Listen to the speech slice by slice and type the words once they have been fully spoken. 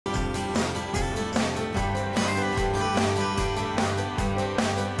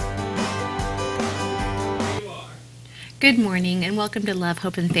Good morning and welcome to Love,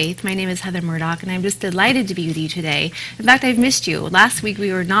 Hope, and Faith. My name is Heather Murdock and I'm just delighted to be with you today. In fact, I've missed you. Last week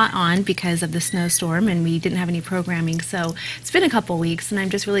we were not on because of the snowstorm and we didn't have any programming, so it's been a couple weeks and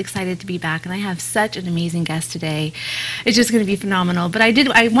I'm just really excited to be back, and I have such an amazing guest today. It's just going to be phenomenal. But I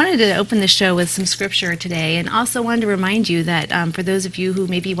wanted to open the show with some scripture today, and also wanted to remind you that for those of you who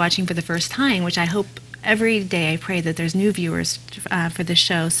may be watching for the first time, which I hope every day I pray that there's new viewers for this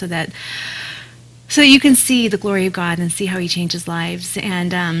show so that you can see the glory of God and see how He changes lives.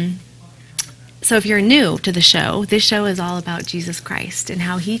 And so if you're new to the show, this show is all about Jesus Christ and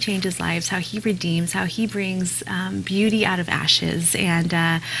how He changes lives, how He redeems, how He brings beauty out of ashes. And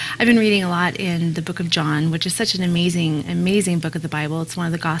I've been reading a lot in the book of John, which is such an amazing, amazing book of the Bible. It's one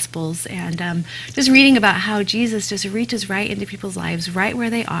of the Gospels. And just reading about how Jesus just reaches right into people's lives, right where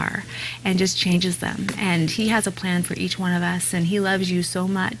they are, and just changes them. And He has a plan for each one of us, and He loves you so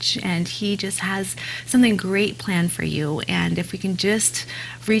much, and He just has something great planned for you. And if we can just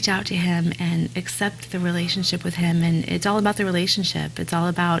reach out to Him and accept the relationship with Him, and it's all about the relationship. It's all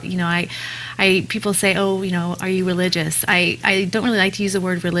about, people say, oh, are you religious? I don't really like to use the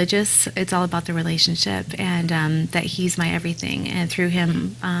word religious. It's all about the relationship, and that He's my everything, and through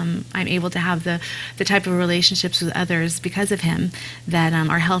Him I'm able to have the type of relationships with others because of Him that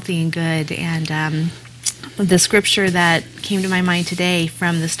are healthy and good. And the scripture that came to my mind today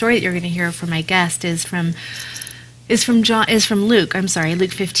from the story that you're going to hear from my guest is from Luke.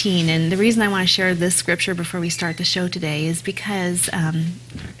 Luke 15. And the reason I want to share this scripture before we start the show today is because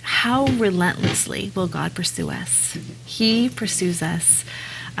how relentlessly will God pursue us? He pursues us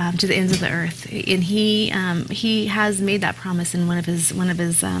to the ends of the earth, and He has made that promise in one of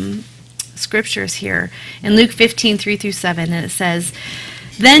his scriptures here in Luke 15, 3-7, and it says,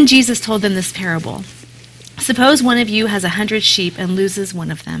 "Then Jesus told them this parable: Suppose one of you has 100 sheep and loses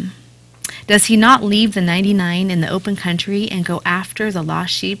one of them. Does he not leave the 99 in the open country and go after the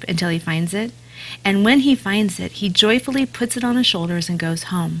lost sheep until he finds it? And when he finds it, he joyfully puts it on his shoulders and goes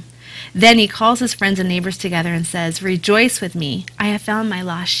home. Then he calls his friends and neighbors together and says, 'Rejoice with me, I have found my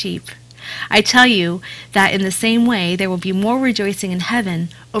lost sheep.' I tell you that in the same way there will be more rejoicing in heaven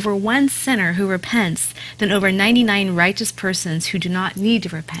over one sinner who repents than over 99 righteous persons who do not need to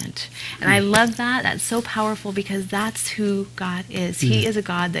repent." And I love that. That's so powerful because that's who God is. He is a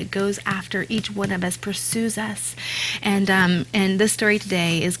God that goes after each one of us, pursues us. And this story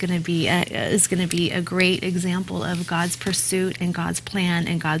today is going to be a great example of God's pursuit and God's plan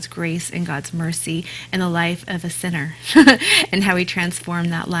and God's grace and God's mercy in the life of a sinner and how He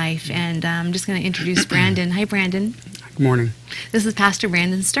transformed that life. And I'm just going to introduce Brandon. Hi, Brandon. Good morning. This is Pastor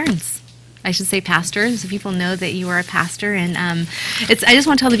Brandon Stearns. I should say pastor, so people know that you are a pastor. And I just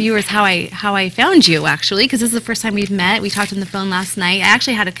want to tell the viewers how I found you, actually, because this is the first time we've met. We talked on the phone last night. I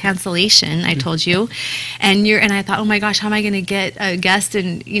actually had a cancellation, I told you, and I thought, oh my gosh, how am I going to get a guest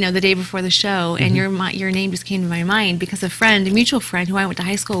the day before the show? And your name just came to my mind because a mutual friend who I went to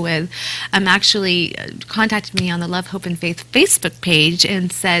high school with, actually contacted me on the Love, Hope, and Faith Facebook page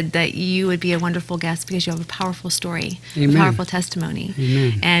and said that you would be a wonderful guest because you have a powerful story, Amen. A powerful testimony.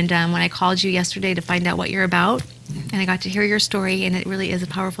 Amen. And when I called you yesterday to find out what you're about, and I got to hear your story, and it really is a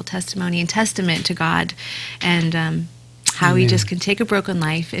powerful testimony and testament to God, and how Amen. He just can take a broken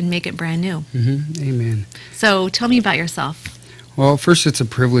life and make it brand new. Amen. So tell me about yourself. Well, first, it's a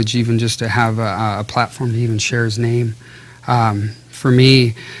privilege even just to have a platform to even share His name. For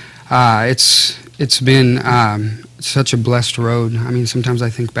me, it's been such a blessed road. I mean, sometimes I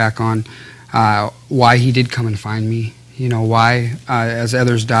think back on why He did come and find me. Why, as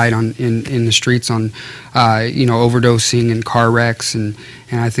others died in the streets on, overdosing and car wrecks, and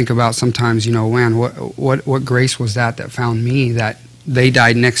I think about sometimes, man, what grace was that found me, that they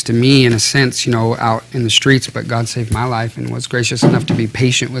died next to me in a sense, out in the streets, but God saved my life and was gracious enough to be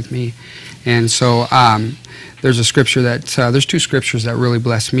patient with me. And so there's a scripture there's two scriptures that really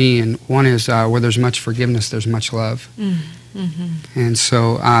bless me, and one is where there's much forgiveness, there's much love. And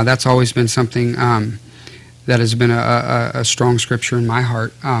so that's always been something that has been a strong scripture in my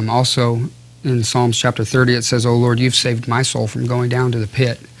heart. Also, in Psalms chapter 30, it says, "Oh Lord, you've saved my soul from going down to the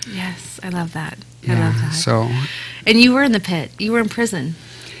pit." Yes, I love that. I love that. So, and you were in the pit. You were in prison.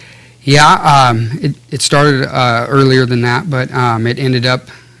 Yeah, it started earlier than that, but it ended up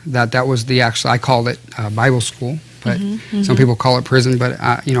that was I called it Bible school, but some people call it prison. But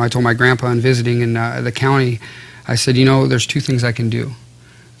I told my grandpa in visiting in the county, I said, there's two things I can do.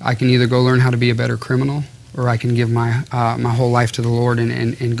 I can either go learn how to be a better criminal, or I can give my my whole life to the Lord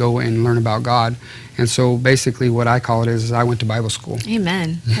and go and learn about God. And so basically what I call it is I went to Bible school.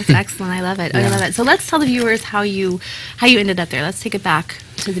 Amen. That's excellent. I love it. I love it. So let's tell the viewers how you ended up there. Let's take it back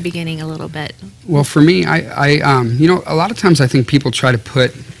to the beginning a little bit. Well, for me, I you know, a lot of times I think people try to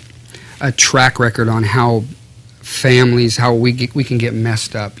put a track record on how families, how we can get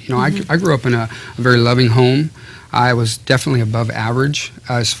messed up. You know, I grew up in a very loving home. I was definitely above average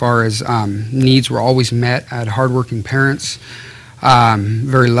as far as needs were always met. I had hardworking parents,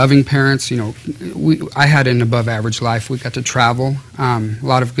 very loving parents. You know, I had an above average life. We got to travel, a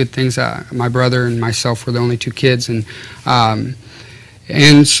lot of good things. My brother and myself were the only two kids, and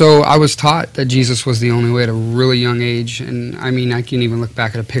so I was taught that Jesus was the only way at a really young age. And I mean, I can even look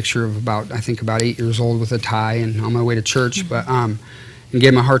back at a picture of about 8 years old with a tie and on my way to church, but and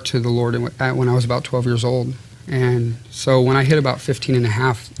gave my heart to the Lord when I was about 12 years old. And so when I hit about 15 and a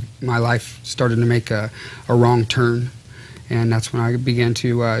half, my life started to make a wrong turn. And that's when I began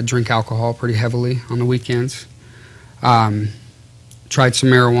to drink alcohol pretty heavily on the weekends. Tried some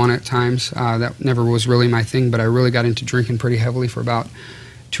marijuana at times. That never was really my thing, but I really got into drinking pretty heavily for about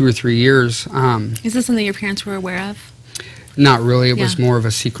 2 or 3 years. Is this something your parents were aware of? Not really. It was more of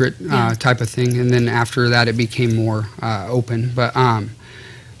a secret type of thing. And then after that, it became more open. But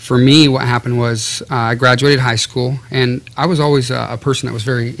for me, what happened was I graduated high school, and I was always a person that was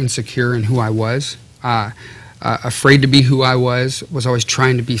very insecure in who I was, afraid to be who I was always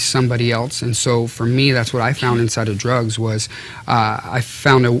trying to be somebody else. And so for me, that's what I found inside of drugs was I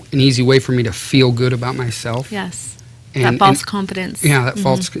found an easy way for me to feel good about myself. Yes, that false confidence. Yeah, that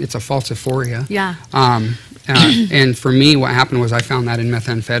false. It's a false euphoria. Yeah. And for me, what happened was I found that in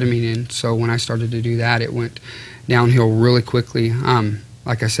methamphetamine, and so when I started to do that, it went downhill really quickly.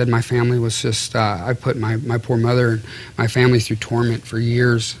 Like I said, my family was just, I put my poor mother and my family through torment for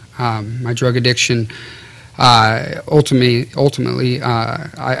years. My drug addiction, ultimately,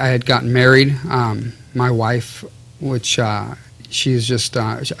 I had gotten married. My wife, which she's just,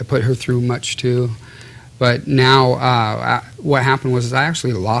 I put her through much too. But now, what happened was I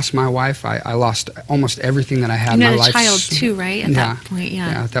actually lost my wife. I lost almost everything that I had in my life. You had a child too, right? At that point,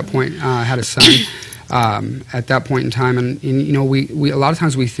 yeah. At that point, I had a son. At that point in time, and you know, we a lot of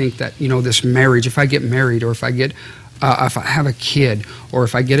times we think that, you know, this marriage, if I get married, or if I have a kid, or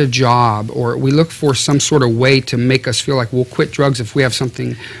if I get a job, or we look for some sort of way to make us feel like we'll quit drugs if we have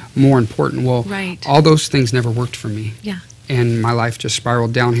something more important. Well, all those things never worked for me. Yeah. And my life just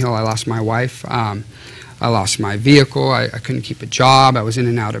spiraled downhill. I lost my wife. I lost my vehicle. I couldn't keep a job. I was in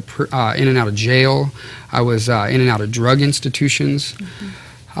and out of jail. I was in and out of drug institutions.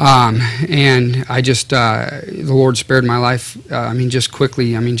 And I just, the Lord spared my life, just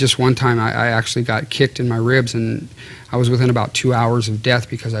quickly. Just one time I actually got kicked in my ribs, and I was within about 2 hours of death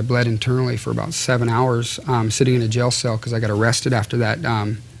because I bled internally for about 7 hours, sitting in a jail cell because I got arrested after that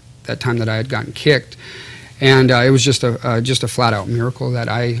time that I had gotten kicked. And it was just a flat-out miracle that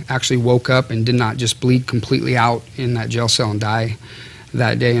I actually woke up and did not just bleed completely out in that jail cell and die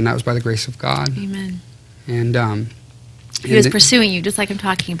that day, and that was by the grace of God. Amen. And He was pursuing you, just like I'm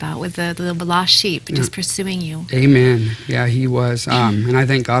talking about, with the lost sheep, just pursuing you. Amen. Yeah, He was. And I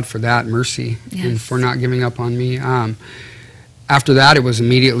thank God for that mercy and for not giving up on me. After that, it was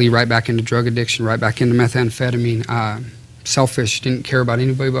immediately right back into drug addiction, right back into methamphetamine. Selfish, didn't care about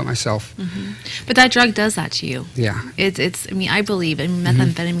anybody but myself. But that drug does that to you. Yeah. It's. I believe.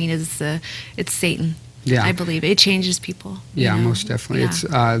 Methamphetamine is it's Satan. Yeah. I believe it changes people. Yeah, most definitely. It's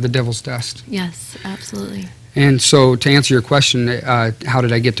the devil's dust. Yes, absolutely. And so, to answer your question, how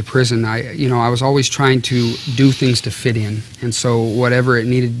did I get to prison? I was always trying to do things to fit in, and so whatever it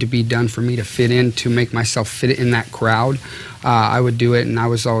needed to be done for me to fit in, to make myself fit in that crowd, I would do it. And I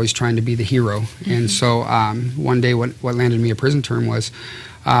was always trying to be the hero. And so, one day, what landed me a prison term was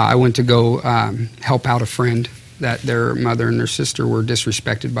I went to go help out a friend that their mother and their sister were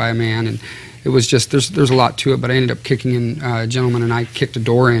disrespected by a man, and it was just there's a lot to it. But I ended up kicking in a gentleman, and I kicked a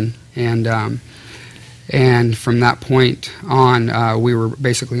door in, and from that point on, we were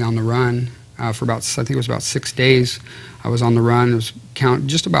basically on the run for about, I think it was about 6 days. I was on the run. It was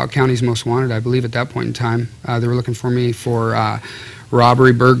just about county's most wanted, I believe, at that point in time. They were looking for me for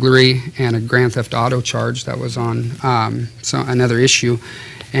robbery, burglary, and a grand theft auto charge that was on another issue.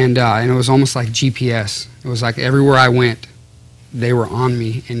 And it was almost like GPS. It was like everywhere I went, they were on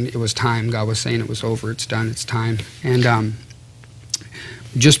me, and it was time. God was saying it was over, it's done, it's time. And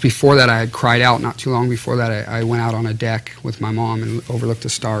just before that, I had cried out. Not too long before that, I went out on a deck with my mom and overlooked the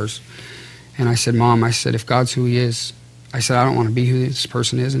stars. And I said, Mom, I said, if God's who He is, I said, I don't want to be who this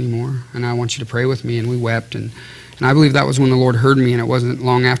person is anymore, and I want you to pray with me. And we wept, and I believe that was when the Lord heard me, and it wasn't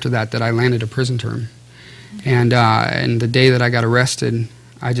long after that I landed a prison term. And the day that I got arrested,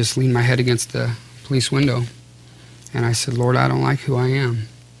 I just leaned my head against the police window, and I said, Lord, I don't like who I am,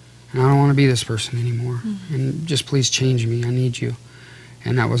 and I don't want to be this person anymore, and just please change me. I need you.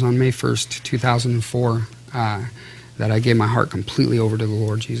 And that was on May 1st, 2004, that I gave my heart completely over to the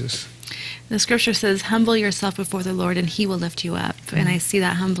Lord Jesus. The scripture says, humble yourself before the Lord and he will lift you up. And I see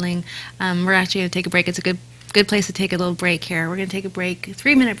that humbling. We're actually going to take a break. It's a good place to take a little break here. We're going to take a break,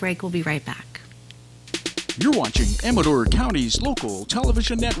 3-minute break. We'll be right back. You're watching Amador County's local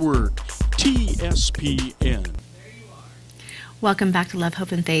television network, TSPN. Welcome back to Love,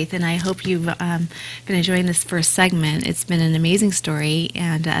 Hope, and Faith, and I hope you've been enjoying this first segment. It's been an amazing story,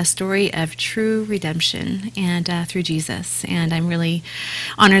 and a story of true redemption and through Jesus. And I'm really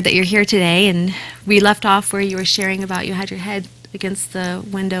honored that you're here today. And we left off where you were sharing about you had your head against the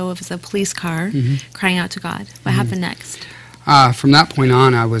window of the police car, crying out to God. What happened next? From that point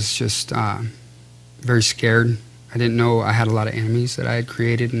on, I was just very scared. I didn't know I had a lot of enemies that I had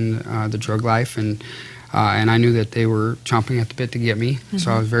created in the drug life, and I knew that they were chomping at the bit to get me,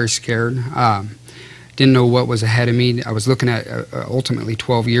 so I was very scared. Didn't know what was ahead of me. I was looking at ultimately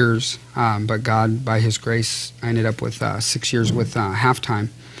 12 years, but God, by His grace, I ended up with 6 years with halftime.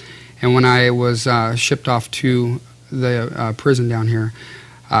 And when I was shipped off to the prison down here,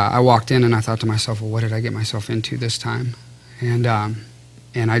 I walked in and I thought to myself, well, what did I get myself into this time? And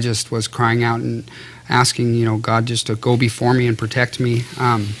I just was crying out and asking, God just to go before me and protect me.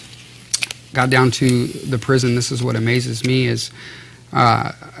 Got down to the prison. This is what amazes me is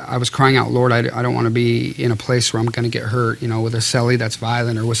I was crying out, Lord, I don't want to be in a place where I'm going to get hurt, with a cellie that's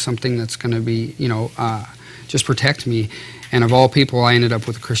violent or with something that's going to be, just protect me. And of all people, I ended up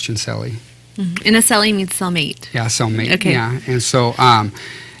with a Christian cellie. And a cellie means cellmate. Yeah, cellmate. Okay. Yeah, and so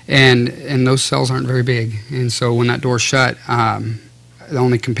and those cells aren't very big. And so when that door shut, the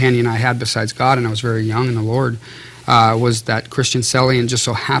only companion I had besides God, and I was very young in the Lord, was that Christian cellie, and just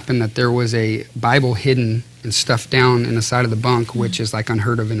so happened that there was a Bible hidden and stuffed down in the side of the bunk, which is like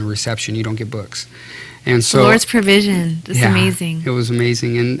unheard of in a reception. You don't get books. And so the Lord's provision. It's amazing. It was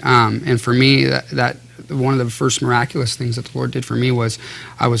amazing. And for me, that one of the first miraculous things that the Lord did for me was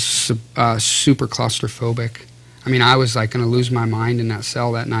I was super claustrophobic. I mean, I was like going to lose my mind in that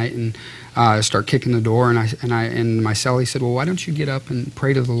cell that night, and start kicking the door. And my cellie said, well, why don't you get up and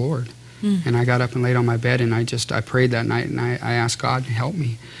pray to the Lord? And I got up and laid on my bed, and I prayed that night, and I asked God to help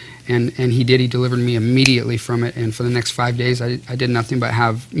me. And He did. He delivered me immediately from it. And for the next 5 days, I did nothing but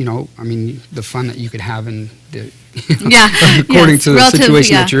have, the fun that you could have in the, according to the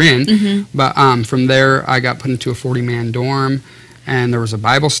situation that you're in. But from there, I got put into a 40-man dorm, and there was a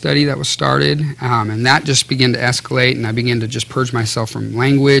Bible study that was started, and that just began to escalate, and I began to just purge myself from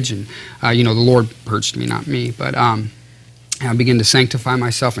language, and, the Lord purged me, not me, but I began to sanctify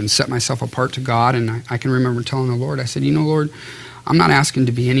myself and set myself apart to God. And I can remember telling the Lord, I said, Lord, I'm not asking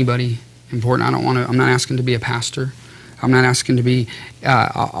to be anybody important. I'm not asking to be a pastor. I'm not asking to be,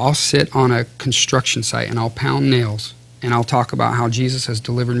 I'll sit on a construction site and I'll pound nails and I'll talk about how Jesus has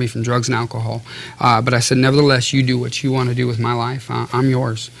delivered me from drugs and alcohol. But I said, nevertheless, you do what you want to do with my life. I'm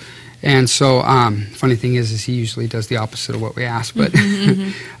yours. And so, funny thing is He usually does the opposite of what we ask. But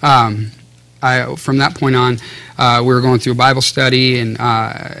from that point on, we were going through a Bible study, and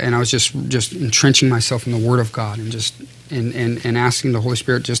I was just entrenching myself in the Word of God, and just and asking the Holy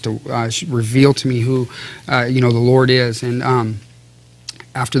Spirit just to reveal to me who the Lord is. And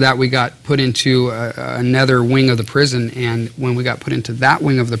after that, we got put into another wing of the prison, and when we got put into that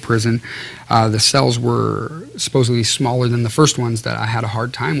wing of the prison, the cells were supposedly smaller than the first ones that I had a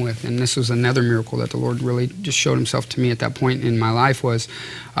hard time with. And this was another miracle that the Lord really just showed Himself to me at that point in my life was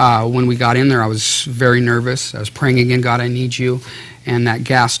when we got in there, I was very nervous. I was praying again, God, I need you. And that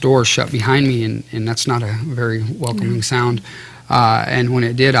gas door shut behind me, and that's not a very welcoming sound. And when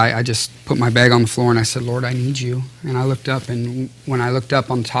it did, I just put my bag on the floor and I said, Lord, I need you. And I looked up, and when I looked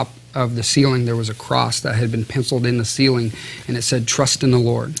up on top of the ceiling, there was a cross that had been penciled in the ceiling, and it said, trust in the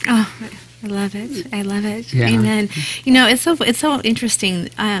Lord. Oh, I love it. I love it. Yeah. Amen. It's so interesting.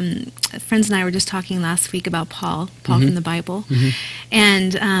 Friends and I were just talking last week about Paul from the Bible.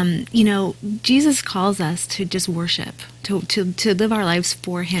 And, Jesus calls us to just worship, to live our lives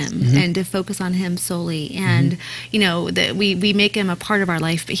for Him and to focus on Him solely. And, that we make Him a part of our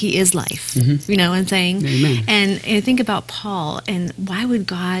life, but He is life. You know what I'm saying? Amen. And I think about Paul, and why would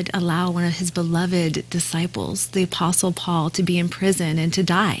God allow one of His beloved disciples, the Apostle Paul, to be in prison and to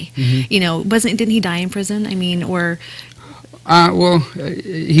die? Didn't he die in prison? I mean, or...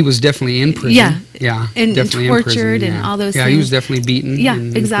 he was definitely in prison. Yeah, and definitely tortured in prison, and all those things. Yeah, he was definitely beaten. Yeah,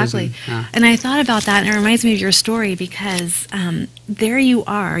 in exactly. prison. Yeah. And I thought about that, and it reminds me of your story because there you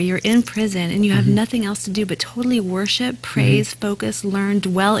are, you're in prison, and you have nothing else to do but totally worship, praise, focus, learn,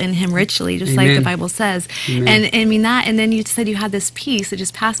 dwell in him richly, just like the Bible says. Amen. And I mean that, and then you said you had this peace that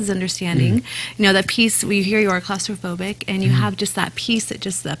just passes understanding. You know, that peace, we hear you are claustrophobic, and you have just that peace, that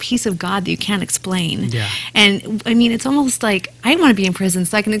just the peace of God that you can't explain. Yeah. And I mean, it's almost like, I want to be in prison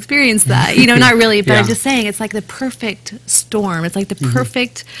so I can experience that. You know, not really, but I'm just saying, it's like the perfect storm. It's like the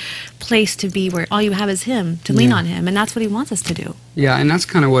perfect place to be, where all you have is him, to lean on him, and that's what he wants us to do. Yeah, and that's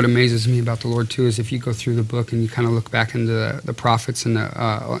kind of what amazes me about the Lord too, is if you go through the book and you kind of look back into the prophets and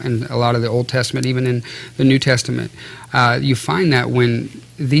a lot of the Old Testament, even in the New Testament, you find that when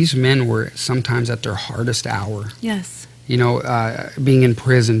these men were sometimes at their hardest hour, Yes. you know, being in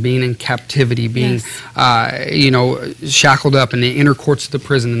prison, being in captivity, being, you know, shackled up in the inner courts of the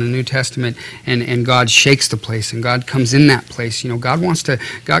prison in the New Testament, and God shakes the place, and God comes in that place. You know, God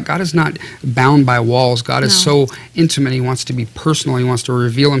is not bound by walls. God is so intimate. He wants to be personal. He wants to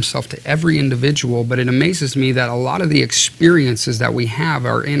reveal himself to every individual. But it amazes me that a lot of the experiences that we have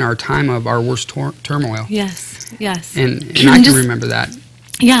are in our time of our worst turmoil. Yes, yes. And I can remember that.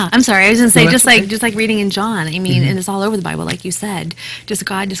 Yeah, I'm sorry. I was going to say, No, just that's like okay. just like reading in John. I mean, and it's all over the Bible, like you said. Just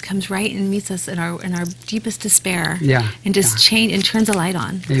God just comes right and meets us in our deepest despair. Yeah, and just change and turns a light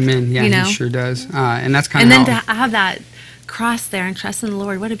on. Amen. Yeah, you know? He sure does. And that's kind And of then how. to have that cross there and trust in the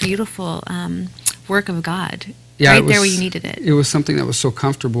Lord, what a beautiful work of God. Yeah, right there where you needed it. It was something that was so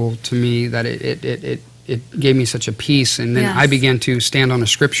comfortable to me that it gave me such a peace. And then I began to stand on a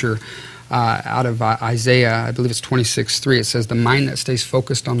scripture out of Isaiah, I believe it's 26:3. It says, "The mind that stays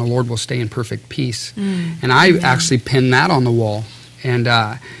focused on the Lord will stay in perfect peace." And I actually pinned that on the wall. And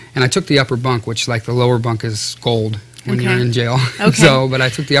I took the upper bunk, which, like, the lower bunk is gold when you're in jail. Okay. But I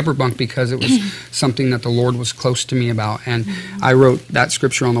took the upper bunk because it was something that the Lord was close to me about. And I wrote that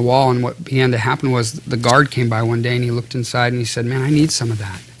scripture on the wall, and what began to happen was the guard came by one day, and he looked inside, and he said, "Man, I need some of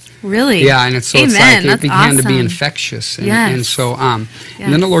that." Really? Yeah, and it's like Amen. it That's began to be awesome. infectious. And, Yes. and so, and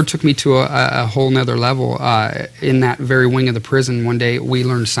then the Lord took me to a whole nother level. In that very wing of the prison, one day we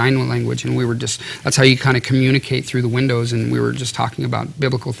learned sign language, and we were that's how you kind of communicate through the windows, and we were just talking about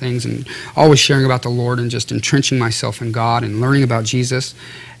biblical things and always sharing about the Lord and just entrenching myself in God and learning about Jesus.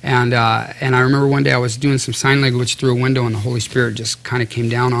 And I remember one day I was doing some sign language through a window, and the Holy Spirit just kind of came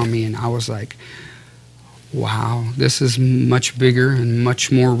down on me, and I was like, wow, this is much bigger and much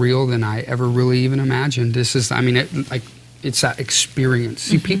more real than I ever really even imagined. This is, I mean, it's that experience.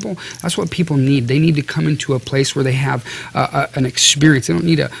 See, people, that's what people need. They need to come into a place where they have an experience. They don't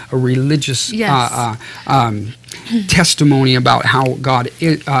need a religious testimony about how God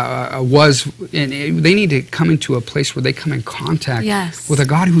was. And they need to come into a place where they come in contact with a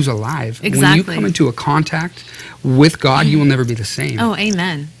God who's alive. Exactly. When you come into a contact with God, you will never be the same. Oh,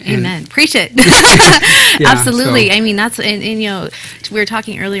 amen. Amen. Preach it. Yeah, Absolutely. so- I mean, that's, and, you know, we were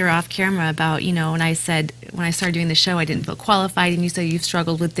talking earlier off camera about, you know, when I started doing the show, I didn't feel qualified, and you said you've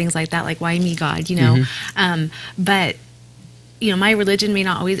struggled with things like that, like, why me, God, you know? But, you know, my religion may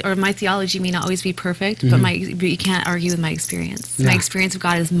not always, or my theology may not always be perfect, but you can't argue with my experience. Yeah. My experience of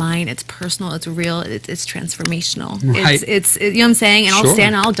God is mine. It's personal. It's real. It's transformational. Right. It's you know what I'm saying? And I'll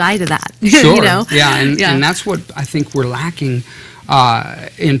stand and I'll die to that. Sure. You know? Yeah, and that's what I think we're lacking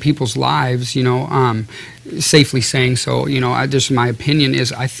in people's lives, you know, safely saying so. You know, just my opinion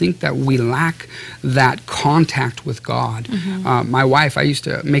is I think that we lack that contact with God. My wife, I used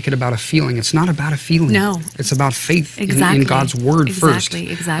to make it about a feeling. It's not about a feeling. No. It's about faith Exactly. in God's Word first.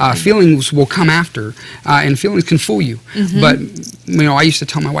 Exactly. Feelings will come after, and feelings can fool you. But, you know, I used to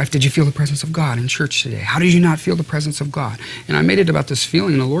tell my wife, did you feel the presence of God in church today? How did you not feel the presence of God? And I made it about this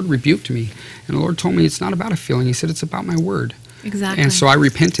feeling, and the Lord rebuked me. And the Lord told me it's not about a feeling. He said it's about my Word. Exactly. And so I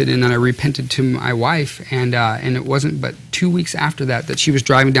repented, and then I repented to my wife, and it wasn't but 2 weeks after that she was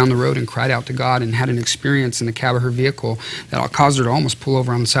driving down the road and cried out to God and had an experience in the cab of her vehicle that caused her to almost pull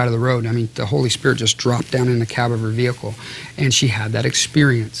over on the side of the road. I mean, the Holy Spirit just dropped down in the cab of her vehicle, and she had that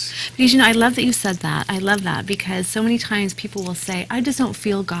experience. Because, you know, I love that you said that. I love that because so many times people will say, I just don't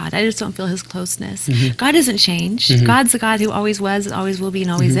feel God. I just don't feel His closeness. God doesn't change. God's the God who always was, always will be,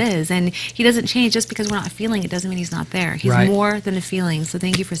 and always is. And He doesn't change. Just because we're not feeling it doesn't mean He's not there. He's more than a feeling. So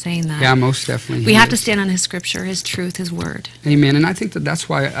thank you for saying that. Yeah, most definitely. We have to stand on His scripture, His truth, His word. Amen. And I think that's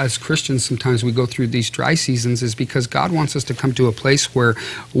why as Christians sometimes we go through these dry seasons, is because God wants us to come to a place where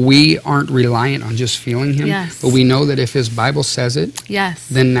we aren't reliant on just feeling Him, but we know that if His Bible says it,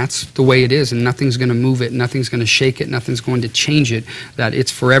 then that's the way it is, and nothing's going to move it, nothing's going to shake it, nothing's going to change it, that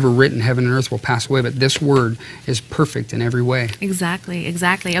it's forever written, heaven and earth will pass away, but this Word is perfect in every way. Exactly.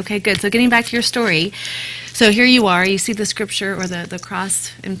 Okay, good. So getting back to your story, So here you are. You see the scripture or the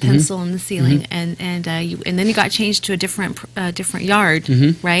cross in pencil in the ceiling, and then you got changed to a different yard,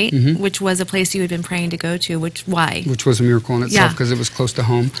 right? Which was a place you had been praying to go to. Why? Which was a miracle in itself because it was close to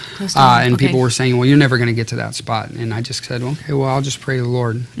home. And people were saying, "Well, you're never going to get to that spot." And I just said, "Okay, well, I'll just pray to the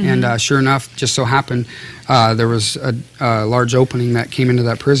Lord." And sure enough, just so happened there was a large opening that came into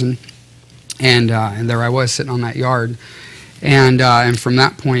that prison, and there I was sitting on that yard, and from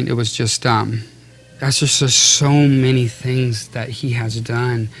that point it was just. That's just so many things that he has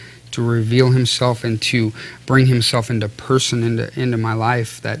done to reveal himself and to bring himself into person into my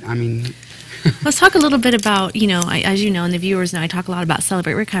life that, I mean... Let's talk a little bit about, as you know, and the viewers know, I talk a lot about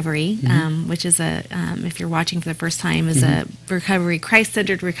Celebrate Recovery, which is if you're watching for the first time, is a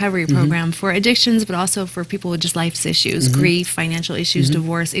Christ-centered recovery program for addictions, but also for people with just life's issues, grief, financial issues,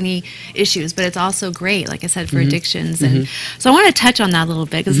 divorce, any issues. But it's also great, like I said, for addictions. And so I want to touch on that a little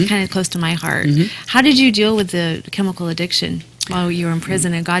bit because it's kind of close to my heart. How did you deal with the chemical addiction while you were in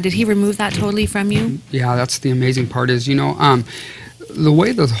prison? And God, did He remove that totally from you? Yeah, that's the amazing part is, the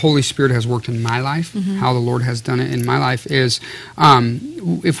way the Holy Spirit has worked in my life, how the Lord has done it in my life is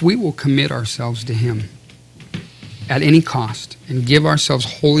if we will commit ourselves to Him at any cost and give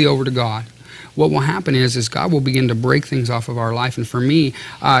ourselves wholly over to God, what will happen is God will begin to break things off of our life. And for me,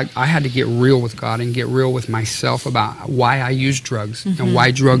 I had to get real with God and get real with myself about why I used drugs and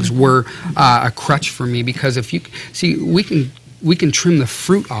why drugs were a crutch for me. Because if you see, we can trim the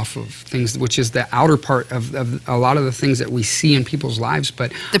fruit off of things, which is the outer part of a lot of the things that we see in people's lives.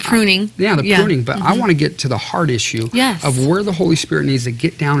 But the pruning. Pruning. But I want to get to the heart issue of where the Holy Spirit needs to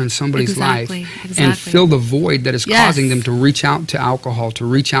get down in somebody's life and fill the void that is causing them to reach out to alcohol, to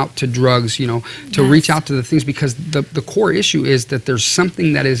reach out to drugs, to reach out to the things. Because the core issue is that there's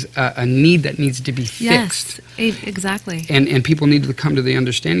something that is a need that needs to be fixed. Exactly. And people need to come to the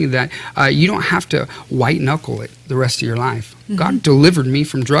understanding that you don't have to white knuckle it the rest of your life. God delivered me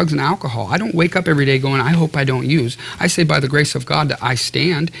from drugs and alcohol. I don't wake up every day going, I hope I don't use. I say by the grace of God that I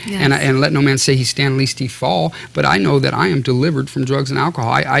stand, and let no man say he stand lest he fall. But I know that I am delivered from drugs and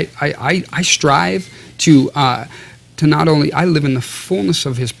alcohol. I strive to not only, I live in the fullness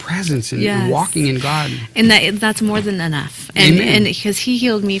of His presence and walking in God. And that's more than enough. And because He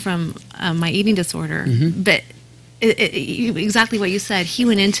healed me from my eating disorder, but exactly what you said. He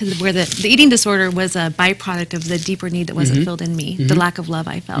went into where the eating disorder was a byproduct of the deeper need that wasn't filled in me, the lack of love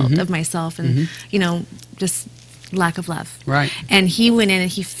I felt of myself, and just lack of love. Right. And He went in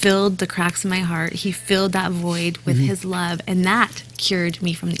and He filled the cracks in my heart. He filled that void with His love, and that cured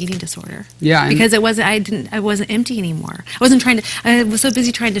me from the eating disorder. Yeah. Because I wasn't empty anymore. I was so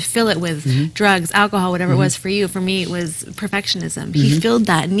busy trying to fill it with drugs, alcohol, whatever it was for you. For me, it was perfectionism. He filled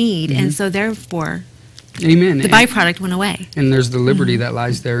that need, and so therefore. Amen. The byproduct went away. And there's the liberty that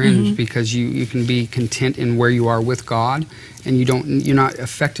lies therein because you can be content in where you are with God, and you're not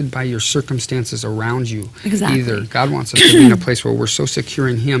affected by your circumstances around you either. God wants us to be in a place where we're so secure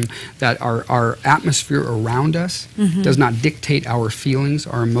in Him that our atmosphere around us does not dictate our feelings,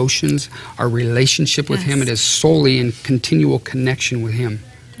 our emotions, our relationship with Him. It is solely in continual connection with Him.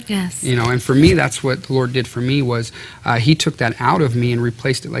 Yes. And for me, that's what the Lord did for me was He took that out of me and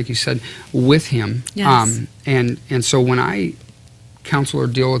replaced it, like you said, with Him. Yes. And so when I counsel or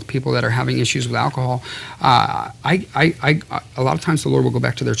deal with people that are having issues with alcohol, a lot of times the Lord will go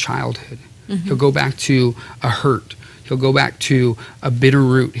back to their childhood. He'll go back to a hurt. He'll go back to a bitter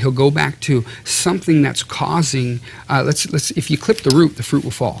root. He'll go back to something that's causing. If you clip the root, the fruit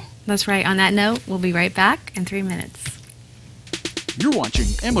will fall. That's right. On that note, we'll be right back in 3 minutes. You're watching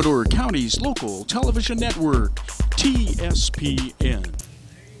Amador County's local television network, TSPN.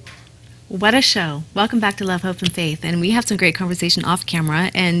 What a show. Welcome back to Love, Hope, and Faith. And we have some great conversation off camera.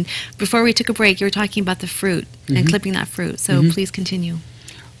 And before we took a break, you were talking about the fruit and clipping that fruit. So please continue.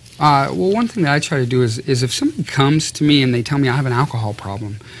 Well, one thing that I try to do is if somebody comes to me and they tell me I have an alcohol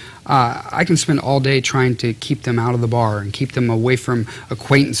problem, I can spend all day trying to keep them out of the bar and keep them away from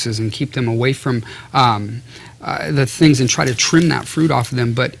acquaintances and keep them away from the things and try to trim that fruit off of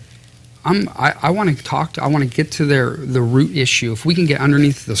them. But I want to I want to get to the root issue. If we can get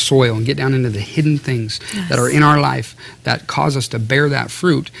underneath the soil and get down into the hidden things that are in our life that cause us to bear that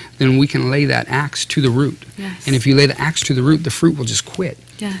fruit, then we can lay that axe to the root. Yes. And if you lay the axe to the root, the fruit will just quit.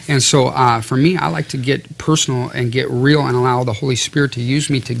 Yes. And so for me, I like to get personal and get real and allow the Holy Spirit to use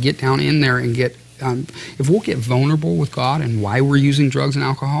me to get down in there and get if we'll get vulnerable with God and why we're using drugs and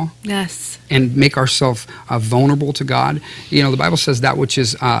alcohol, and make ourselves vulnerable to God. The Bible says that which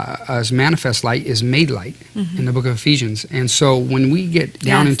is as manifest light is made light in the book of Ephesians. And so when we get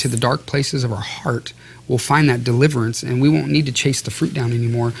down into the dark places of our heart, we'll find that deliverance, and we won't need to chase the fruit down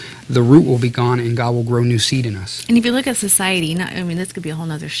anymore. The root will be gone, and God will grow new seed in us. And if you look at society, this could be a whole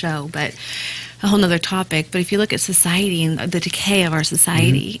nother show, but a whole nother topic, but if you look at society and the decay of our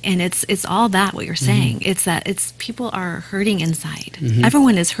society, and it's all that what you're saying, it's that people are hurting inside.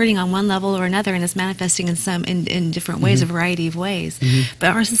 Everyone is hurting on one level or another, and it's manifesting in different ways, a variety of ways.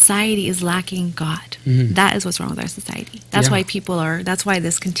 But our society is lacking God. That is what's wrong with our society. That's why that's why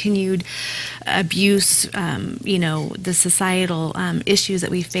this continued abuse, the societal issues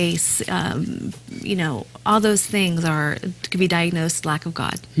that we face, all those things could be diagnosed lack of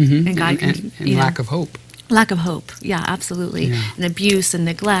God. And God can, and lack of hope. Lack of hope, yeah, absolutely. Yeah. And abuse and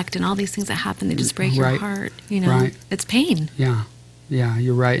neglect and all these things that happen, they just break your heart. It's pain. Yeah. Yeah,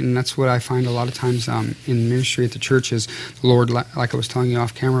 you're right, and that's what I find a lot of times in ministry at the church is the Lord, like I was telling you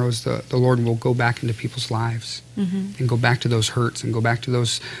off camera, was the Lord will go back into people's lives and go back to those hurts and go back to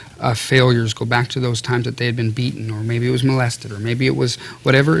those failures, go back to those times that they had been beaten, or maybe it was molested, or maybe it was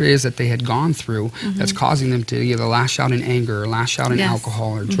whatever it is that they had gone through that's causing them to either lash out in anger or lash out in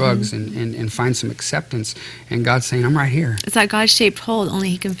alcohol or drugs and find some acceptance. And God's saying, I'm right here. It's that God-shaped hole only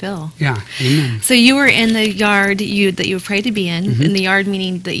He can fill. Yeah, amen. So you were in the yard that you were prayed to be in the yard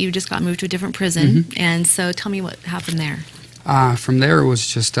meaning that you just got moved to a different prison. And so tell me what happened there. From there, it was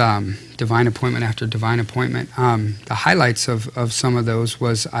just divine appointment after divine appointment. The highlights of some of those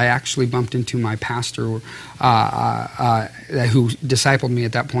was I actually bumped into my pastor who discipled me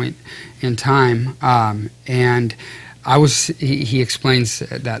at that point in time. And he explains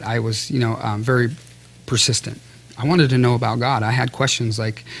that I was, very persistent. I wanted to know about God. I had questions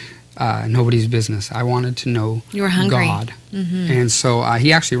like, nobody's business. I wanted to know you were hungry. God. And so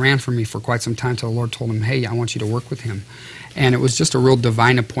he actually ran from me for quite some time till the Lord told him, hey, I want you to work with him. And it was just a real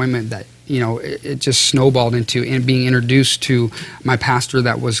divine appointment that, it just snowballed into being introduced to my pastor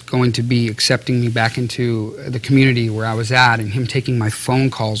that was going to be accepting me back into the community where I was at, and him taking my phone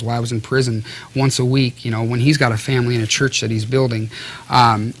calls while I was in prison once a week, when he's got a family and a church that he's building.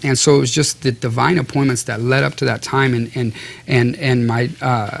 And so it was just the divine appointments that led up to that time, and my,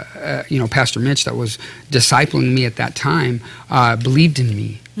 Pastor Mitch that was discipling me at that time believed in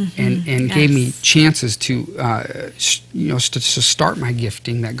me. And gave me chances to start my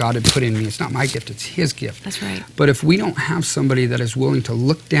gifting that God had put in me. It's not my gift, it's His gift. That's right. But if we don't have somebody that is willing to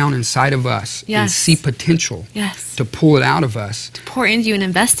look down inside of us and see potential to pull it out of us. To pour into you and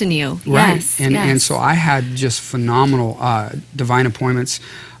invest in you. Right. Yes. And so I had just phenomenal divine appointments.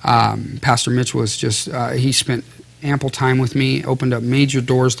 Pastor Mitch was just, he spent ample time with me, opened up major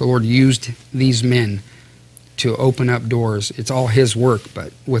doors. The Lord used these men to open up doors. It's all His work,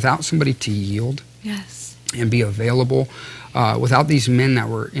 but without somebody to yield and be available, without these men that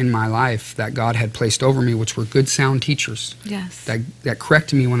were in my life that God had placed over me, which were good, sound teachers, that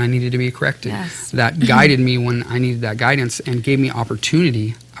corrected me when I needed to be corrected, that guided me when I needed that guidance, and gave me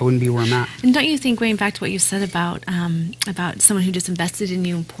opportunity, I wouldn't be where I'm at. And don't you think, going back to what you said about someone who just invested in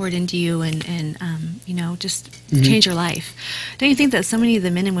you and poured into you and just changed your life, don't you think that so many of the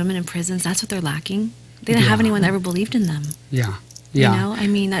men and women in prisons, that's what they're lacking? They didn't have anyone that ever believed in them. Yeah.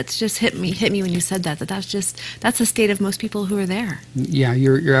 That's just hit me when you said that's the state of most people who are there. Yeah,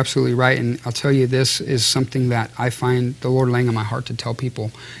 you're absolutely right. And I'll tell you, this is something that I find the Lord laying on my heart to tell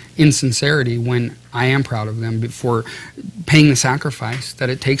people in sincerity when I am proud of them for paying the sacrifice that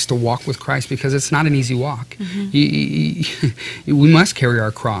it takes to walk with Christ, because it's not an easy walk. We must carry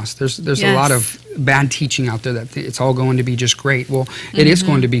our cross. There's a lot of bad teaching out there that it's all going to be just great. Well, it is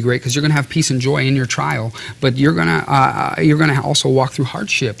going to be great because you're going to have peace and joy in your trial, but you're going to also walk through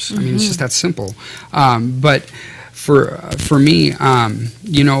hardships. I mean, it's just that simple. But for me, I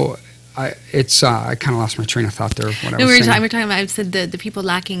kind of lost my train of thought there. We're talking about, I said the people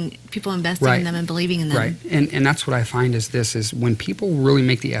investing in them and believing in them. Right, and that's what I find is when people really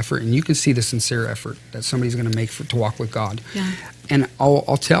make the effort, and you can see the sincere effort that somebody's going to make to walk with God. Yeah. And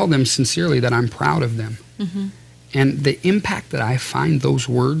I'll tell them sincerely that I'm proud of them. And the impact that I find those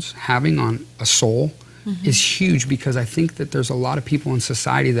words having on a soul is huge, because I think that there's a lot of people in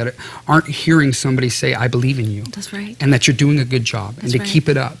society that aren't hearing somebody say, I believe in you. That's right. And that you're doing a good job. That's and to right. keep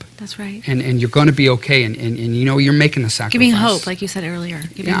it up. That's right. And you're going to be okay. And you're making the sacrifice. Giving hope, like you said earlier.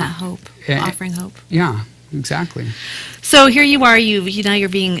 Giving that hope. Offering hope. Yeah, exactly. So here you are, you're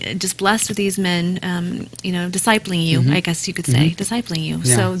being just blessed with these men, discipling you, I guess you could say, discipling you.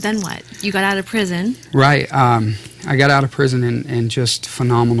 Yeah. So then what? You got out of prison. Right. I got out of prison and just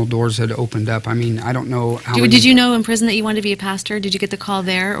phenomenal doors had opened up. I mean, I don't know how Did you know in prison that you wanted to be a pastor? Did you get the call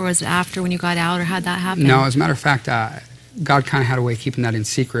there, or was it after when you got out, or how'd that happen? No, as a matter of fact, God kind of had a way of keeping that in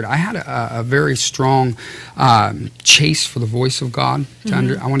secret. I had a very strong chase for the voice of God.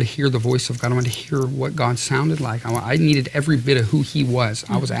 I wanted to hear the voice of God. I wanted to hear what God sounded like. I needed every bit of who He was.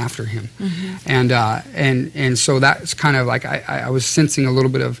 I was after Him, and so that's kind of like I was sensing a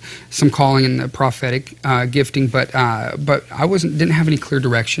little bit of some calling in the prophetic gifting, but I didn't have any clear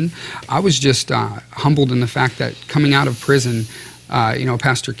direction. I was just humbled in the fact that coming out of prison,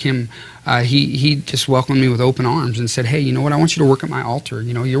 Pastor Kim, he just welcomed me with open arms and said, "Hey, you know what? I want you to work at my altar.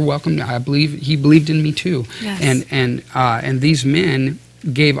 You're welcome." I believe he believed in me too. Yes. And these men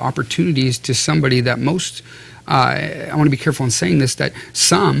gave opportunities to somebody that most, I want to be careful in saying this, that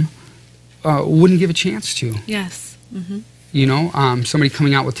some wouldn't give a chance to. Yes. Mm-hmm. Somebody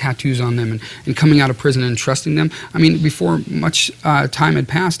coming out with tattoos on them and coming out of prison and trusting them. I mean, before much time had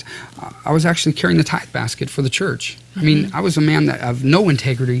passed, I was actually carrying the tithe basket for the church. I mean, I was a man that of no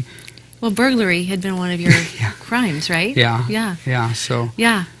integrity. Well, burglary had been one of your crimes, right? Yeah. Yeah. Yeah. So.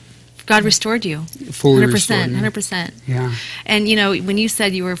 Yeah. God restored you. Fully 100%, restored me. 100%. Yeah. And, when you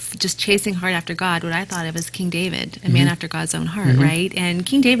said you were just chasing hard after God, what I thought of was King David, a man after God's own heart, right? And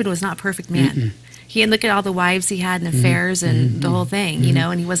King David was not a perfect man. He had look at all the wives he had and affairs and the whole thing,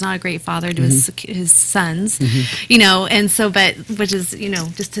 and he was not a great father to his sons, and so, but, which is,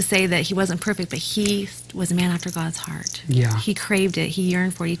 just to say that he wasn't perfect, but he was a man after God's heart. Yeah. He craved it, he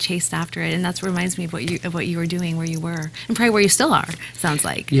yearned for it, he chased after it, and that's what reminds me of what you were doing, where you were, and probably where you still are, sounds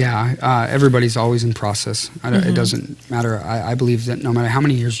like. Yeah, everybody's always in process. It doesn't matter. I believe that no matter how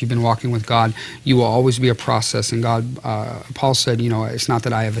many years you've been walking with God, you will always be a process, and God, Paul said, it's not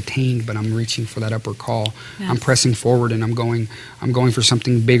that I have attained, but I'm reaching for that upper call. Yes. I'm pressing forward, and I'm going for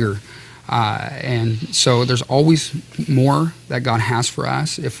something bigger. And so there's always more that God has for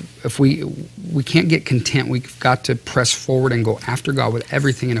us. If we can't get content, we've got to press forward and go after God with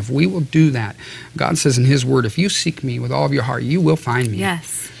everything. And if we will do that, God says in His Word, if you seek me with all of your heart, you will find me.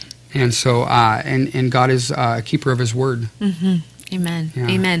 Yes. And so, and God is a keeper of His Word. Mm-hmm. Amen. Yeah.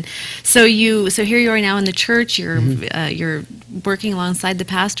 Amen. So here you are now in the church. You're working alongside the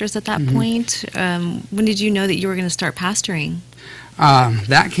pastors at that point. When did you know that you were going to start pastoring?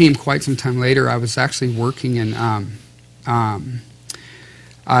 That came quite some time later. I was actually working, and I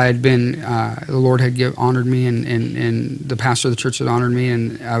had been, the Lord had honored me, and the pastor of the church had honored me,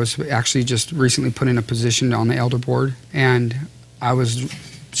 and I was actually just recently put in a position on the elder board, and I was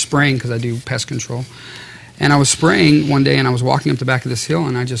spraying because I do pest control. And I was spraying one day, and I was walking up the back of this hill,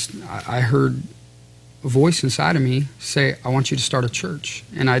 and I heard a voice inside of me say, "I want you to start a church."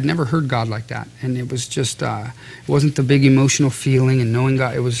 And I'd never heard God like that. And it was just, it wasn't the big emotional feeling and knowing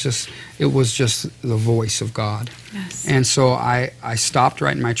God. It was just the voice of God. Yes. And so I stopped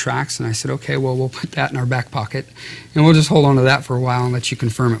right in my tracks, and I said, "Okay, well, we'll put that in our back pocket, and we'll just hold on to that for a while and let you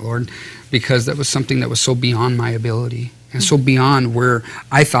confirm it, Lord," because that was something that was so beyond my ability. And so beyond where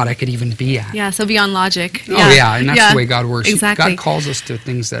I thought I could even be at. Yeah, so beyond logic. Oh, yeah, and that's the way God works. Exactly. God calls us to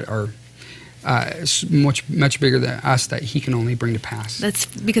things that are much bigger than us, that He can only bring to pass. That's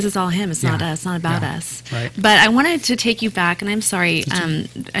because it's all Him. It's not us. It's not about us. Right. But I wanted to take you back, and I'm sorry.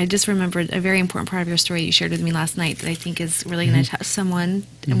 I just remembered a very important part of your story you shared with me last night that I think is really going to touch someone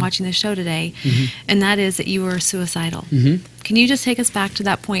in watching this show today, and that is that you were suicidal. Can you just take us back to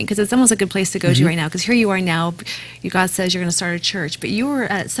that point? Because it's almost a good place to go to right now. Because here you are now. God says you're going to start a church, but you were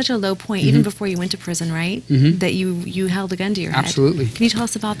at such a low point even before you went to prison, right? That you held a gun to your head. Absolutely. Can you tell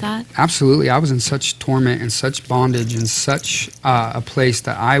us about that? Absolutely. I was in such torment and such bondage and such a place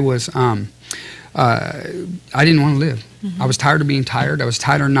that I was, I didn't want to live. I was tired of being tired. I was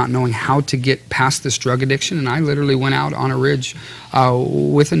tired of not knowing how to get past this drug addiction. And I literally went out on a ridge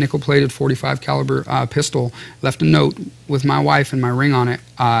with a nickel-plated 45 caliber pistol, left a note with my wife and my ring on it.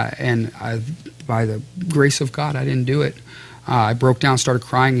 And by the grace of God, I didn't do it. I broke down, started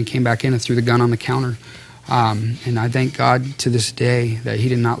crying, and came back in and threw the gun on the counter. And I thank God to this day that He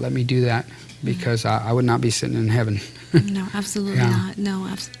did not let me do that, because I would not be sitting in heaven. No, absolutely not. No,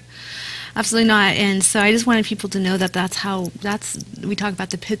 absolutely not. And so I just wanted people to know that we talk about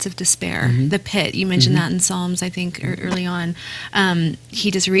the pits of despair. The pit, you mentioned that in Psalms, I think, early on. He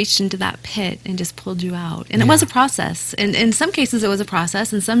just reached into that pit and just pulled you out. And it was a process. And in some cases it was a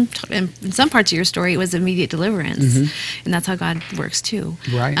process. In some parts of your story it was immediate deliverance. And that's how God works too.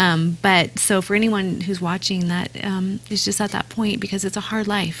 Right. But so for anyone who's watching that is just at that point, because it's a hard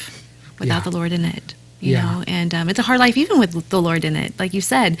life without the Lord in it. You know, and it's a hard life even with the Lord in it. Like you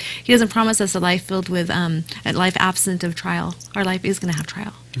said, He doesn't promise us a life filled with a life absent of trial. Our life is going to have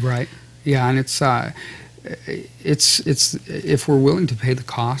trial. Right. Yeah, and it's if we're willing to pay the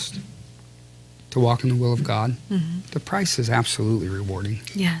cost to walk in the will of God, the price is absolutely rewarding.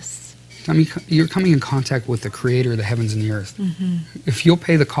 Yes. I mean, you're coming in contact with the Creator of the heavens and the earth. If you'll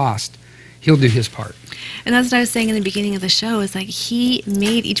pay the cost, He'll do His part. And that's what I was saying in the beginning of the show, is like He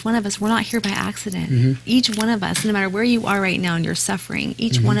made each one of us. We're not here by accident. Each one of us, no matter where you are right now and you're suffering,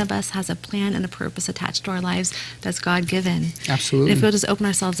 each one of us has a plan and a purpose attached to our lives that's God-given. Absolutely. And if we'll just open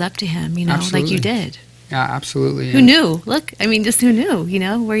ourselves up to Him, you know, Absolutely. like you did. Yeah, absolutely. Who knew? Look, I mean, just who knew, you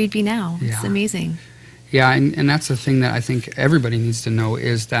know, where you'd be now. It's Yeah. amazing. Yeah, and that's the thing that I think everybody needs to know,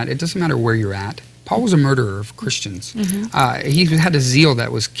 is that it doesn't matter where you're at. Paul was a murderer of Christians. He had a zeal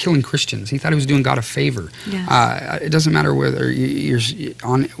that was killing Christians. He thought he was doing God a favor. Yes. It doesn't matter whether you're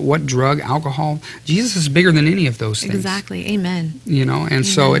on what drug, alcohol. Jesus is bigger than any of those things. Exactly. Amen. You know, and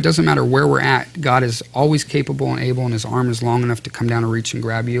so it doesn't matter where we're at. God is always capable and able, and His arm is long enough to come down and reach and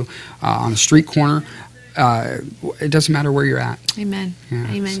grab you on a street corner. It doesn't matter where you're at. Amen.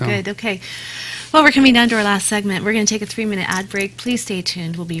 Yeah, Amen. so- Good. Okay. Well, we're coming down to our last segment. We're going to take a 3-minute ad break. Please stay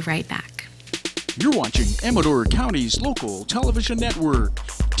tuned. We'll be right back. You're watching Amador County's local television network,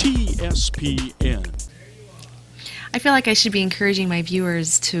 TSPN. I feel like I should be encouraging my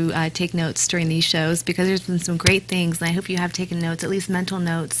viewers to take notes during these shows, because there's been some great things, and I hope you have taken notes, at least mental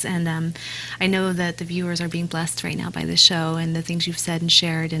notes. And I know that the viewers are being blessed right now by this show and the things you've said and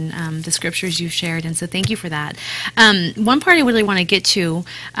shared, and the scriptures you've shared, and so thank you for that. One part I really want to get to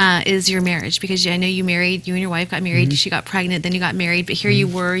is your marriage, because I know you and your wife got married, she got pregnant, then you got married, but here you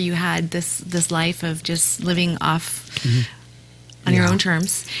were, you had this life of just living off on your own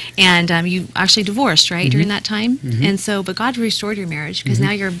terms, and you actually divorced, right, during that time, and so, but God restored your marriage, because now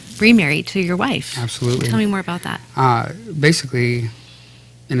you're remarried to your wife. Absolutely. Tell me more about that. Basically,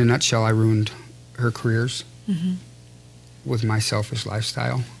 in a nutshell, I ruined her careers with my selfish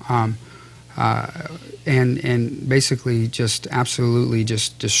lifestyle, and basically just absolutely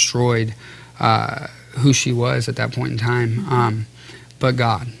just destroyed who she was at that point in time. But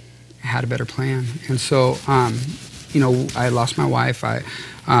God had a better plan, and so. You know, I lost my wife. I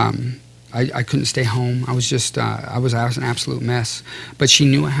couldn't stay home. I was just, I was an absolute mess. But she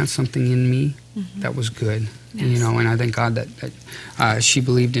knew I had something in me that was good. Yes. You know, and I thank God that she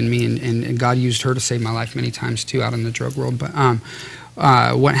believed in me, and God used her to save my life many times too out in the drug world. But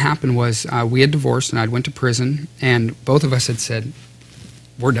what happened was we had divorced, and I went to prison, and both of us had said,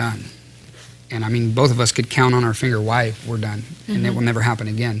 we're done. And I mean, both of us could count on our finger why we're done, and it will never happen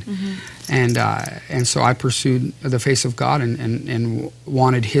again. And so I pursued the face of God and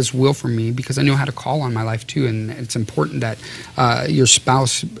wanted His will for me, because I knew how to call on my life too. And it's important that your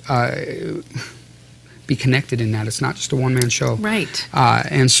spouse be connected in that. It's not just a one-man show. Right.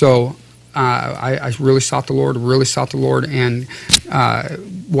 And so I really sought the Lord, and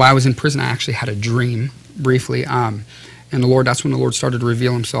while I was in prison, I actually had a dream briefly. And that's when the Lord started to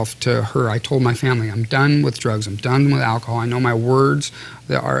reveal Himself to her. I told my family, I'm done with drugs. I'm done with alcohol. I know my words,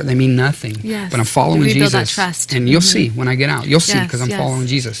 they mean nothing. Yes. But I'm following You rebuild Jesus. that trust. And you'll see when I get out. You'll see, Yes, because I'm yes. following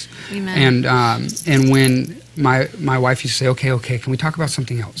Jesus. Amen. And when my wife used to say, okay, can we talk about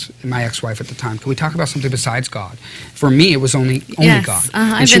something else? My ex-wife at the time, can we talk about something besides God? For me, it was only Yes. God.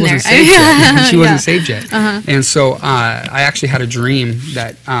 I've And she been wasn't there. saved yet. She wasn't Yeah. saved yet. And so I actually had a dream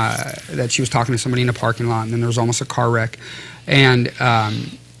that she was talking to somebody in a parking lot, and then there was almost a car wreck. And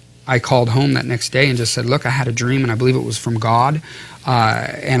I called home that next day and just said, look, I had a dream, and I believe it was from God.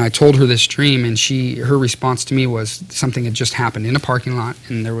 And I told her this dream, and her response to me was something had just happened in a parking lot,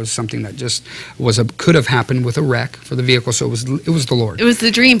 and there was something that just could have happened with a wreck for the vehicle. So it was the Lord. It was the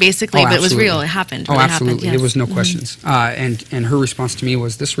dream, basically, Oh, but it was absolutely. real. It happened. Oh, Really absolutely. Happened, yes. There was no questions. And her response to me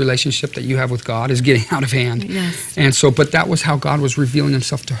was, this relationship that you have with God is getting out of hand. Yes. And so, but that was how God was revealing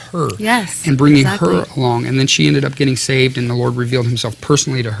Himself to her. Yes, And bringing exactly. her along. And then she ended up getting saved, and the Lord revealed Himself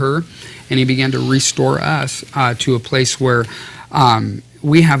personally to her. And He began to restore us to a place where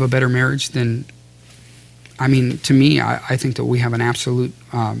we have a better marriage than, I mean, to me, I think that we have an absolute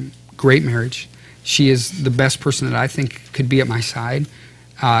great marriage. She is the best person that I think could be at my side.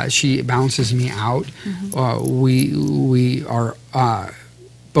 She balances me out. We are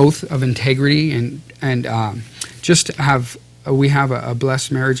both of integrity, and just have we have a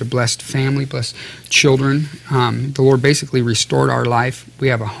blessed marriage, a blessed family, blessed children. The Lord basically restored our life. We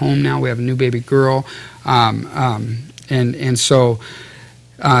have a home now. We have a new baby girl, and so.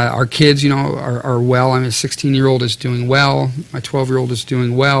 Our kids, are well. I mean, a 16-year-old is doing well. My 12-year-old is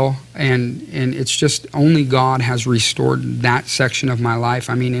doing well. And it's just only God has restored that section of my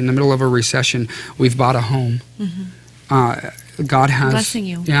life. I mean, in the middle of a recession, we've bought a home. God has... Blessing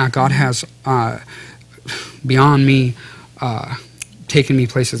you. Yeah, God has, beyond me, taken me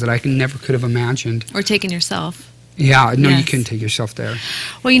places that I never could have imagined. Or taking yourself. Yeah, no, you Yes. couldn't take yourself there.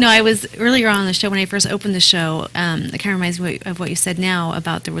 Well, I was earlier on the show when I first opened the show. It kind of reminds me of what you said now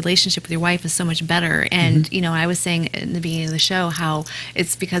about the relationship with your wife is so much better. And I was saying in the beginning of the show how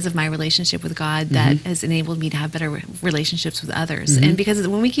it's because of my relationship with God that has enabled me to have better relationships with others. And because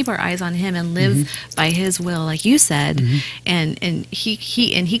when we keep our eyes on Him and live by His will, like you said, and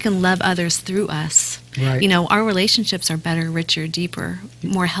He can love others through us. Right. Our relationships are better, richer, deeper,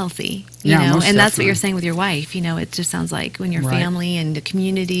 more healthy. Yeah, most and that's what you're definitely. saying with your wife. It just sounds like when your Right. family and the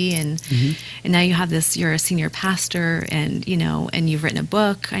community, and now you have this. You're a senior pastor, and and you've written a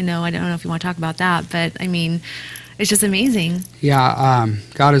book. I don't know if you want to talk about that, but I mean, it's just amazing. Yeah,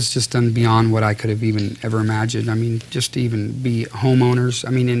 God has just done beyond what I could have even ever imagined. I mean, just to even be homeowners.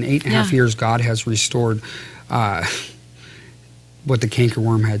 I mean, in 8.5 years, God has restored what the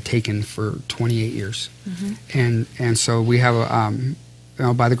cankerworm had taken for 28 years. And so we have,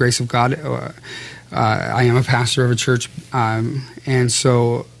 by the grace of God, I am a pastor of a church, and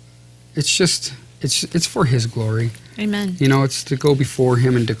so it's just, it's for His glory. Amen. It's to go before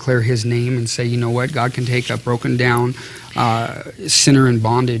Him and declare His name and say, you know what, God can take a broken down sinner in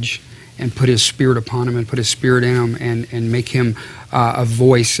bondage and put His Spirit upon him and put His Spirit in him and make him a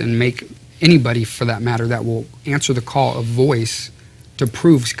voice, and make anybody, for that matter, that will answer the call, a voice to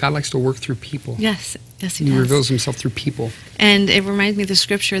prove God likes to work through people. Yes, He He does. reveals Himself through people. And it reminds me of the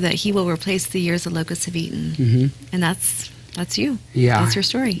scripture that He will replace the years the locusts have eaten. And that's you. Yeah. That's your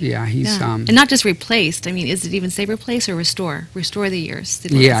story. Yeah, He's... and not just replaced. I mean, is it even say replace or restore? Restore the years. The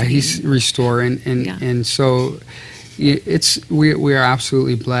locusts Yeah, have He's eaten. restore, and so we are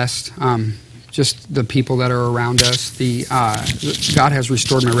absolutely blessed. Just the people that are around us. God has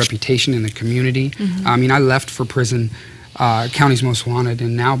restored my reputation in the community. I mean, I left for prison, County's Most Wanted,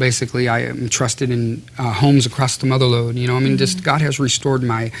 and now basically I am trusted in homes across the motherlode. I mean, just God has restored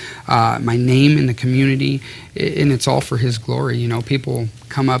my name in the community, and it's all for His glory. People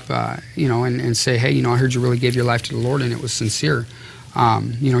come up, and say, hey, I heard you really gave your life to the Lord, and it was sincere.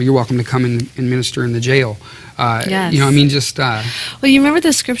 You're welcome to come and minister in the jail. Yes. I mean, just... Well, you remember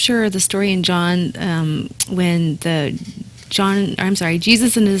the scripture, the story in John, when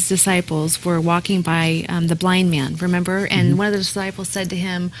Jesus and His disciples were walking by the blind man, remember? And one of the disciples said to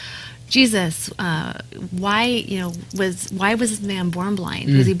Him, Jesus, why was this man born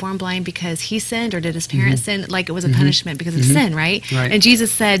blind? Was he born blind because he sinned, or did his parents sin? Like it was a punishment because of sin, right? Right. And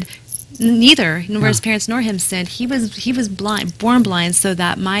Jesus said, neither, nor his parents nor him sinned. He was blind, born blind, so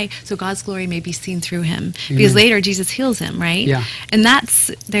God's glory may be seen through him. Because later Jesus heals him, right? Yeah. And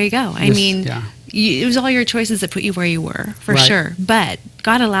there you go. I mean, it was all your choices that put you where you were, for Right. sure. But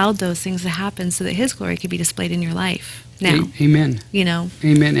God allowed those things to happen so that His glory could be displayed in your life now. Amen.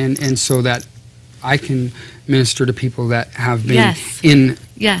 Amen. And so that I can minister to people that have been in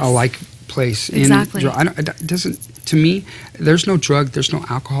a like place. Exactly. It doesn't. To me, there's no drug, there's no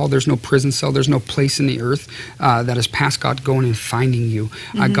alcohol, there's no prison cell, there's no place in the earth that is past God going and finding you.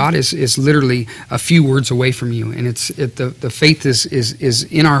 God is literally a few words away from you, and the faith is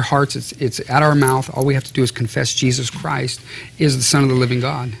in our hearts. It's at our mouth. All we have to do is confess Jesus Christ is the Son of the living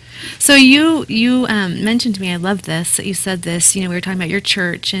God. So you mentioned to me, I love this, that you said this, we were talking about your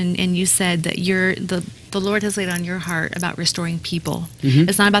church, and you said that the Lord has laid on your heart about restoring people.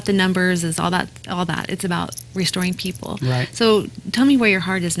 It's not about the numbers, it's all that. It's about restoring people. Right. So tell me where your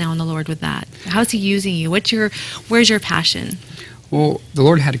heart is now in the Lord with that. How's He using you? Where's your passion? Well, the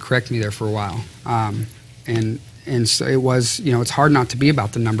Lord had to correct me there for a while. And so it was, it's hard not to be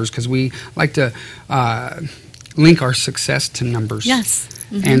about the numbers, because we like to link our success to numbers. Yes.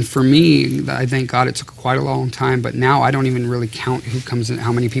 And for me, I thank God it took quite a long time, but now I don't even really count who comes in,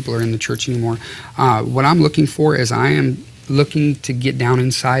 how many people are in the church anymore. What I'm looking for is I am looking to get down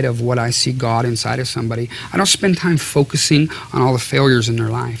inside of what I see God inside of somebody. I don't spend time focusing on all the failures in their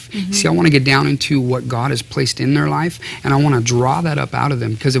life. See, I want to get down into what God has placed in their life, and I want to draw that up out of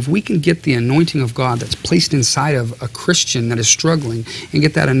them. Because if we can get the anointing of God that's placed inside of a Christian that is struggling, and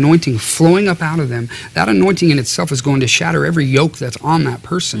get that anointing flowing up out of them, that anointing in itself is going to shatter every yoke that's on that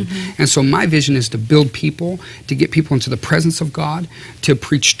person. And so my vision is to build people, to get people into the presence of God, to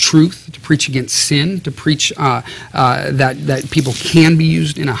preach truth, to preach against sin, to preach that people can be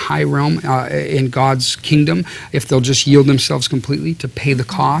used in a high realm in God's kingdom if they'll just yield themselves completely to pay the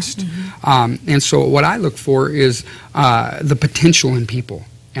cost. And so what I look for is the potential in people.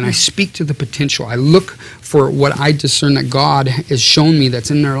 And I speak to the potential. I look for what I discern that God has shown me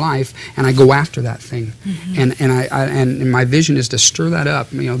that's in their life, and I go after that thing. And my vision is to stir that up.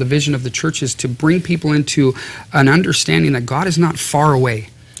 The vision of the church is to bring people into an understanding that God is not far away.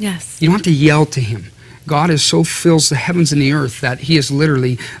 Yes. You don't have to yell to Him. God is so fills the heavens and the earth that He is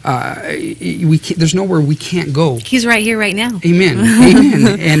literally, there's nowhere we can't go. He's right here, right now. Amen.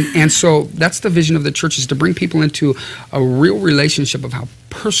 Amen. And so that's the vision of the church, is to bring people into a real relationship of how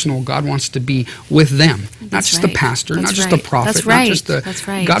personal God wants to be with them. Not just the pastor, not just the prophet, not just the... That's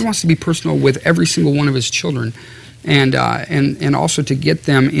right. God wants to be personal with every single one of His children. And also to get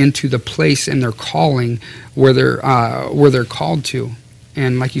them into the place and their calling where they're called to.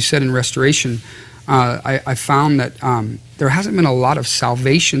 And like you said, in restoration, I found that there hasn't been a lot of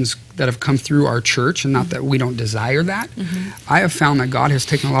salvations that have come through our church, and not that we don't desire that. I have found that God has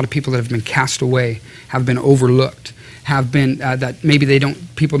taken a lot of people that have been cast away, have been overlooked, have been that maybe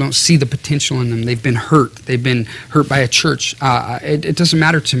people don't see the potential in them. They've been hurt. They've been hurt by a church. It doesn't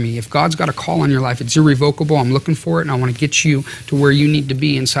matter to me. If God's got a call on your life, it's irrevocable. I'm looking for it, and I want to get you to where you need to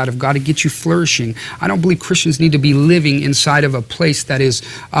be inside of God, to get you flourishing. I don't believe Christians need to be living inside of a place that is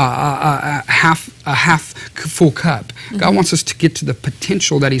a half full cup. God wants us to get to the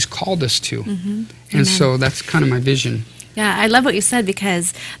potential that He's called us to. And so that's kind of my vision. Yeah, I love what you said,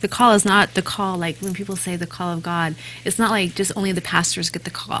 because the call is not the call, like when people say the call of God, it's not like just only the pastors get the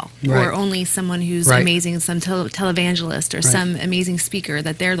call, Right. or only someone who's Right. amazing, some televangelist, or Right. some amazing speaker,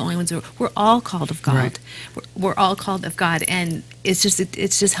 that they're the only ones who we're all called of God. Right. We're all called of God, and it's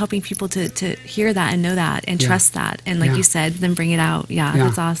just helping people to hear that and know that and Yeah. trust that, and like Yeah. you said, then bring it out. Yeah, Yeah.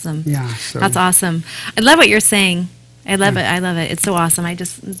 that's awesome. Yeah, so- That's awesome. I love what you're saying. I love it. I love it. It's so awesome. I'm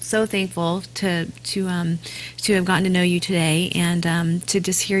so thankful to have gotten to know you today, and to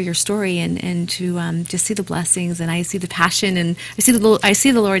just hear your story, and to just see the blessings, and I see the passion, and I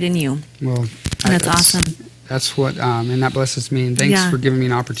see the Lord in you. Well, And that's awesome. That's what, and that blesses me. And thanks Yeah. for giving me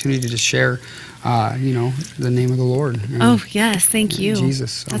an opportunity to share, the name of the Lord. And Oh, yes. Thank you.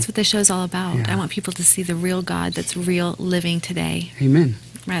 Jesus. So. That's what the show's all about. Yeah. I want people to see the real God that's real living today. Amen.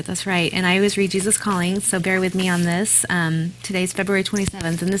 Right, that's right. And I always read Jesus Calling, so bear with me on this. Today's February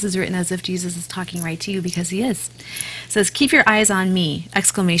 27th, and this is written as if Jesus is talking right to you, because He is. It says, "Keep your eyes on me!"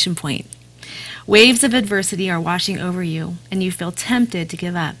 Exclamation point. Waves of adversity are washing over you, and you feel tempted to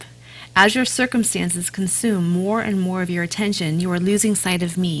give up. As your circumstances consume more and more of your attention, you are losing sight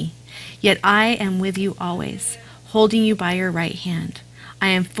of me. Yet I am with you always, holding you by your right hand. I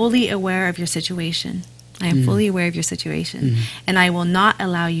am fully aware of your situation. I am fully aware of your situation, and I will not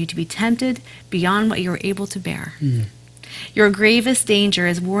allow you to be tempted beyond what you are able to bear. Your gravest danger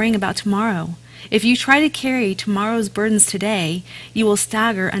is worrying about tomorrow. If you try to carry tomorrow's burdens today, you will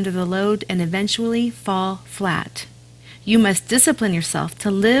stagger under the load and eventually fall flat. You must discipline yourself to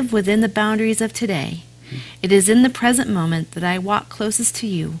live within the boundaries of today. It is in the present moment that I walk closest to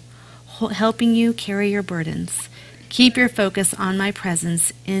you, helping you carry your burdens. Keep your focus on my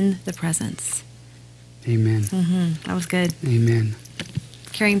presence in the presence. Amen. That was good. Amen.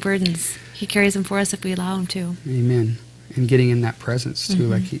 Carrying burdens. He carries them for us if we allow Him to. Amen. And getting in that presence too,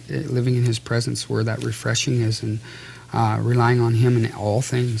 like living in His presence, where that refreshing is, and relying on Him in all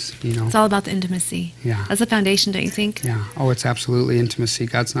things. It's all about the intimacy. Yeah. That's the foundation, don't you think? Yeah. Oh, it's absolutely intimacy.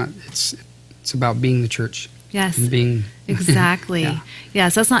 God's not. It's about being the church. Yes. And being. Exactly. Yeah.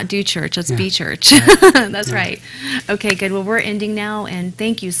 Yes, let's not do church, let's Yeah. be church. That's right. Okay, good. Well, we're ending now, and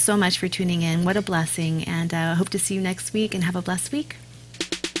thank you so much for tuning in. What a blessing, and I hope to see you next week, and have a blessed week.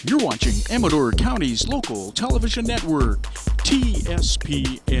 You're watching Amador County's local television network,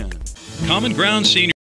 TSPN. Common Ground Senior